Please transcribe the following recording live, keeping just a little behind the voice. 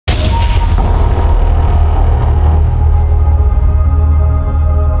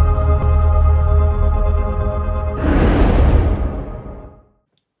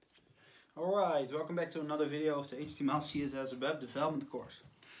back to another video of the HTML CSS web development course.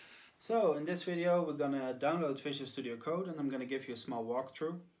 So in this video we're gonna download Visual Studio Code and I'm gonna give you a small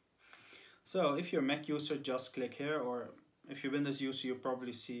walkthrough. So if you're a Mac user, just click here, or if you're a Windows user you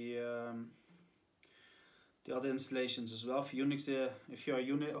probably see the other installations as well. For Unix, if you're a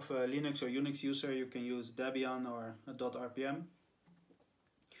Linux or Unix user, you can use Debian or a .rpm.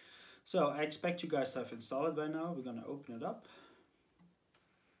 So I expect you guys to have installed it by now. We're gonna open it up.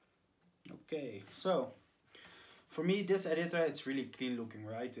 Okay, so for me this editor, it's really clean looking,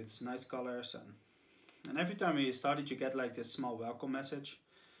 right? It's nice colors, and every time you start it you get like this small welcome message.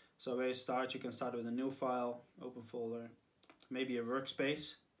 So when you start, you can start with a new file, open folder, maybe a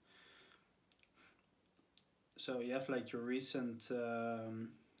workspace. So you have like your recent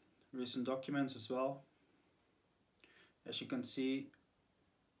documents as well. As you can see,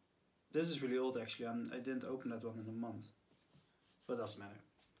 this is really old actually. I didn't open that one in a month, but it doesn't matter.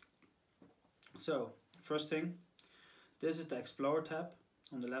 So first thing, this is the Explorer tab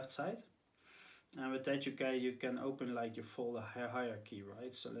on the left side, and with that you can open like your folder hierarchy,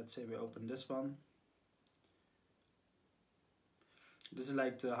 right? So let's say we open this one. This is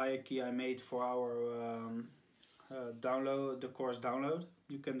like the hierarchy I made for our the course download.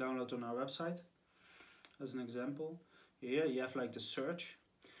 You can download on our website as an example. Here you have like the search.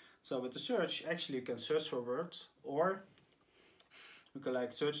 So with the search, actually you can search for words, or you can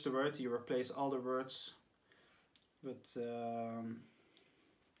like search the word, you replace all the words with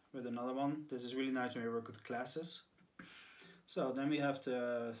another one. This is really nice when you work with classes. So then we have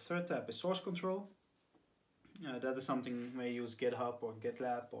the third tab is source control. That is something where you use GitHub or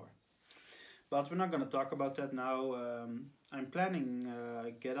GitLab, but we're not going to talk about that now. I'm planning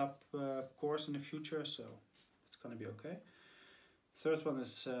a GitHub course in the future, so it's going to be okay. Third one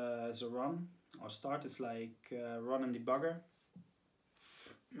is a run or start. It's like run and debugger.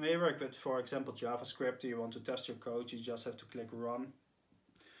 When you work with, for example, JavaScript, you want to test your code, you just have to click run,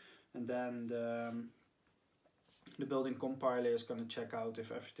 and then the built-in compiler is going to check out if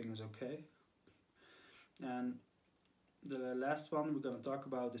everything is okay. And the last one we're going to talk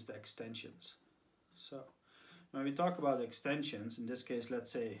about is the extensions. So when we talk about extensions, in this case,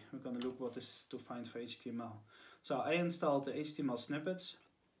 let's say we're going to look what is to find for HTML. So I installed the HTML snippets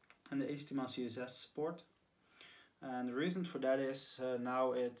and the HTML CSS support. And the reason for that is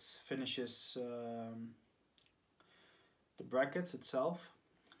now it finishes the brackets itself.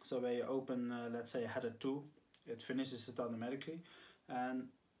 So when you open, let's say, header 2, it finishes it automatically. And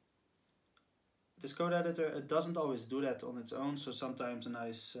this code editor, it doesn't always do that on its own. So sometimes a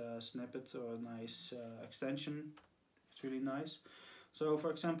nice snippet or a nice extension, it's really nice. So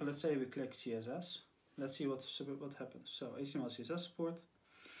for example, let's say we click CSS. Let's see what happens. So HTML CSS support.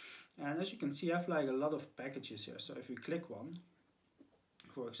 And as you can see, I have like a lot of packages here. So if we click one,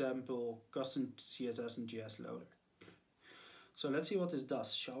 for example, custom CSS and GS loader. So let's see what this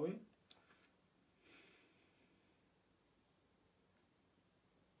does, shall we?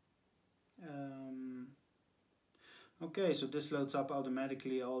 Okay, so this loads up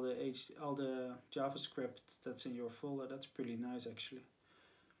automatically all the JavaScript that's in your folder. That's pretty nice actually.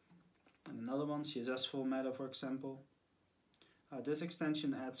 And another one, CSS formatter, for example. This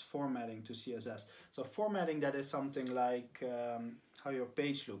extension adds formatting to CSS. So formatting, that is something like how your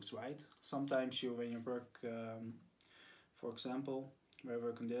page looks, right? Sometimes when you work, for example, when I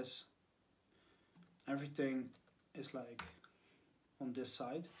work on this, everything is like on this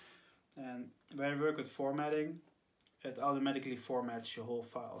side. And when I work with formatting, it automatically formats your whole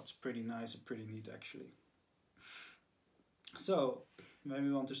file. It's pretty nice and pretty neat actually. So when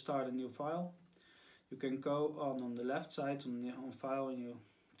we want to start a new file, you can go on the left side on file and you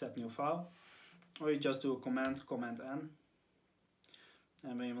tap new file, or you just do a command N,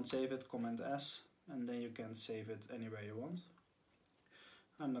 and when you want to save it, command S, and then you can save it anywhere you want.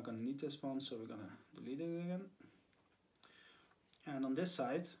 I'm not going to need this one, so we're going to delete it again. And on this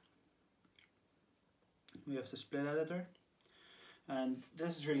side we have the split editor, and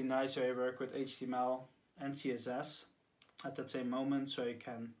this is really nice where you work with HTML and CSS at that same moment, so you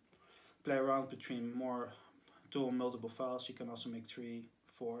can play around between two or multiple files. You can also make 3,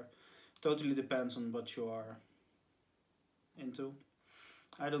 4. Totally depends on what you are into.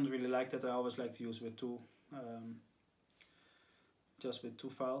 I don't really like that. I always like to use with just with 2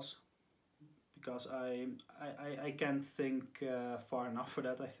 files, because I can't think far enough for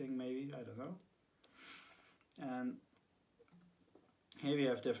that. I think maybe, I don't know. And here we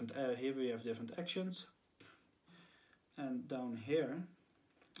have different actions, and down here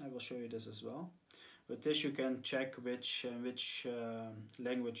I will show you this as well. With this you can check which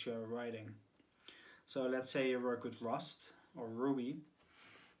language you're writing. So let's say you work with Rust or Ruby.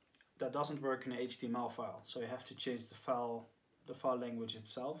 that doesn't work in an HTML file. So you have to change the file language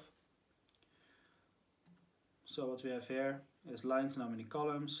itself. So what we have here is lines and how many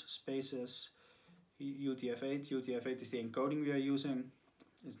columns, spaces, UTF-8. UTF-8 is the encoding we are using.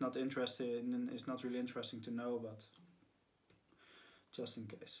 It's not really interesting to know, but just in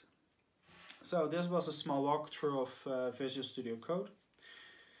case. So this was a small walkthrough of Visual Studio Code.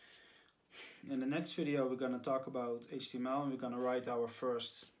 In the next video we're going to talk about HTML, and we're going to write our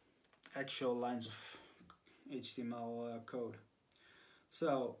first actual lines of HTML code.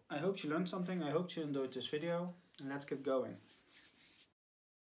 So I hope you learned something, I hope you enjoyed this video, and let's get going.